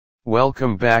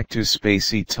Welcome back to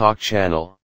Spacey Talk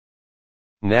Channel.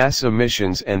 NASA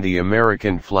Missions and the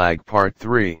American Flag Part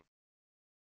 3.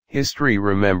 History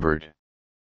Remembered.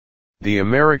 The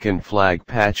American flag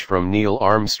patch from Neil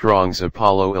Armstrong's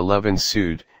Apollo 11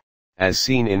 suit, as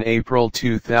seen in April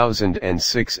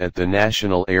 2006 at the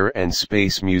National Air and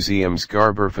Space Museum's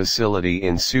Garber facility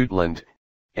in Suitland,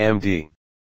 MD.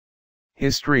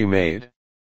 History made.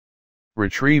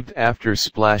 Retrieved after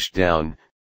splashdown,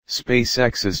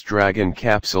 SpaceX's Dragon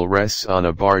capsule rests on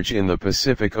a barge in the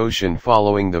Pacific Ocean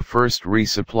following the first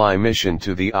resupply mission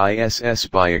to the ISS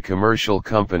by a commercial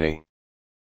company.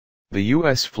 The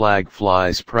U.S. flag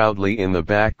flies proudly in the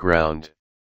background.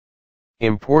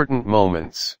 Important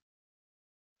moments.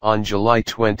 On July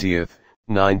 20,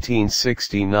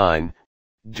 1969,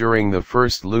 during the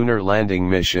first lunar landing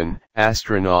mission,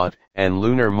 astronaut and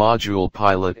lunar module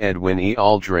pilot Edwin E.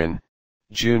 Aldrin,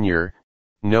 Jr.,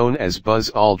 known as Buzz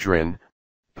Aldrin,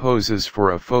 poses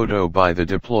for a photo by the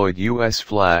deployed U.S.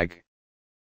 flag.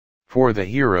 For the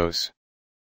heroes.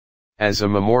 As a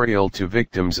memorial to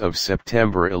victims of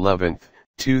September 11,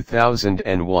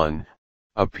 2001,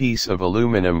 a piece of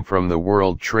aluminum from the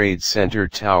World Trade Center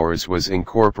towers was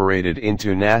incorporated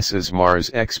into NASA's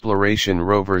Mars exploration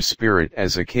rover Spirit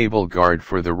as a cable guard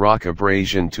for the rock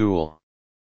abrasion tool.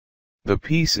 The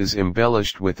piece is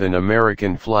embellished with an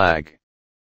American flag.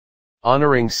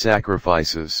 Honoring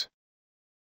sacrifices.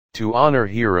 To honor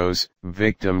heroes,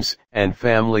 victims, and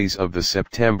families of the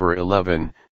September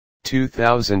 11,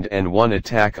 2001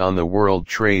 attack on the World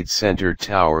Trade Center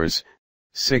towers,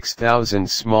 6,000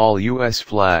 small U.S.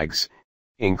 flags,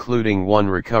 including one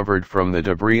recovered from the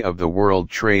debris of the World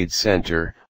Trade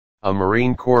Center, a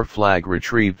Marine Corps flag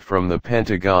retrieved from the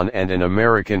Pentagon and an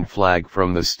American flag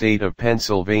from the state of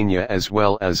Pennsylvania, as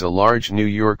well as a large New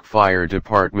York Fire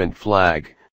Department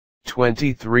flag,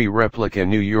 23 replica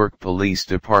New York Police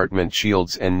Department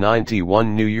shields and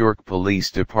 91 New York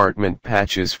Police Department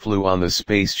patches flew on the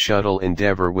Space Shuttle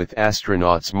Endeavour with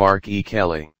astronauts Mark E.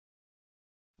 Kelly,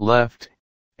 left,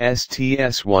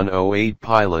 STS-108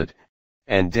 pilot,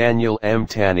 and Daniel M.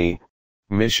 Tanney,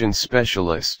 mission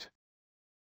specialist.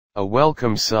 A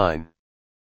welcome sign.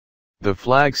 The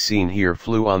flag seen here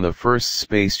flew on the first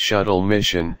Space Shuttle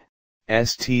mission,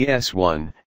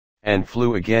 STS-1, and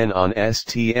flew again on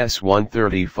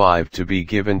STS-135 to be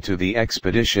given to the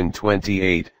Expedition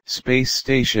 28 space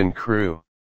station crew.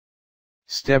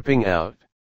 Stepping out.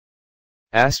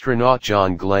 Astronaut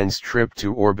John Glenn's trip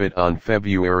to orbit on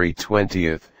February 20,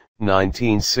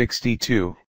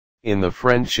 1962, in the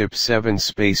Friendship 7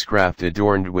 spacecraft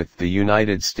adorned with the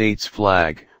United States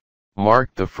flag,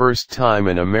 marked the first time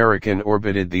an American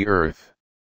orbited the Earth.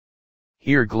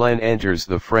 Here Glenn enters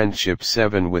the Friendship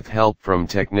 7 with help from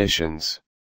technicians.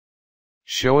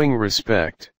 Showing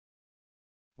respect.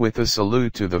 With a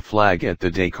salute to the flag at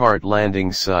the Descartes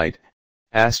landing site,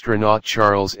 astronaut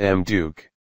Charles M.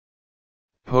 Duke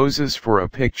poses for a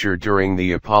picture during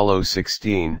the Apollo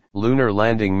 16 lunar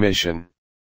landing mission.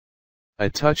 A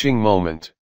touching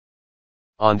moment.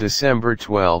 On December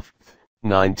 12,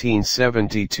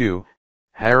 1972,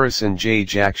 Harrison J.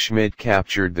 Jack Schmitt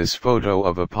captured this photo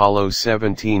of Apollo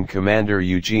 17 Commander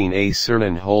Eugene A.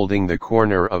 Cernan holding the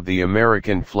corner of the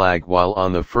American flag while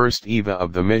on the first EVA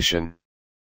of the mission.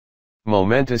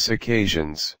 Momentous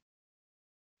Occasions.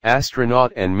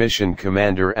 Astronaut and mission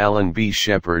commander Alan B.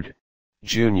 Shepard,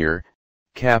 Jr.,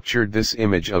 captured this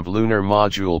image of lunar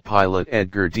module pilot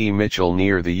Edgar D. Mitchell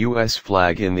near the U.S.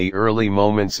 flag in the early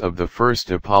moments of the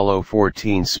first Apollo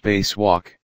 14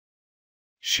 spacewalk.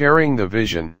 Sharing the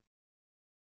vision.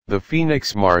 The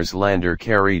Phoenix Mars lander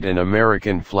carried an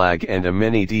American flag and a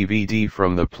mini DVD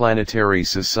from the Planetary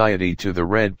Society to the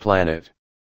Red Planet.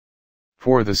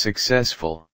 For the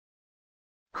successful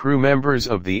crew members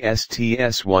of the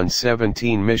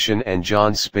STS-117 mission and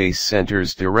John Space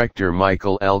Center's director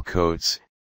Michael L. Coates,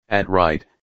 at right,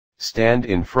 stand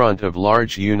in front of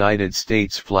large United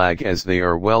States flag as they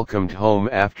are welcomed home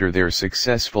after their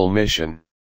successful mission.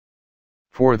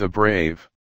 For the brave.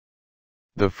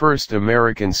 The first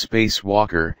American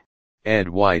spacewalker, Ed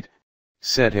White,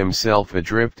 set himself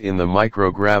adrift in the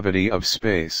microgravity of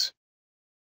space.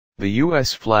 The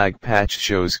U.S. flag patch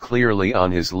shows clearly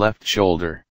on his left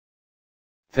shoulder.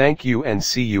 Thank you and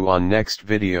see you on next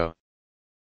video.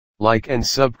 Like and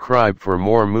subscribe for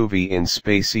more movie in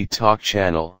Spacey Talk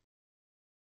channel.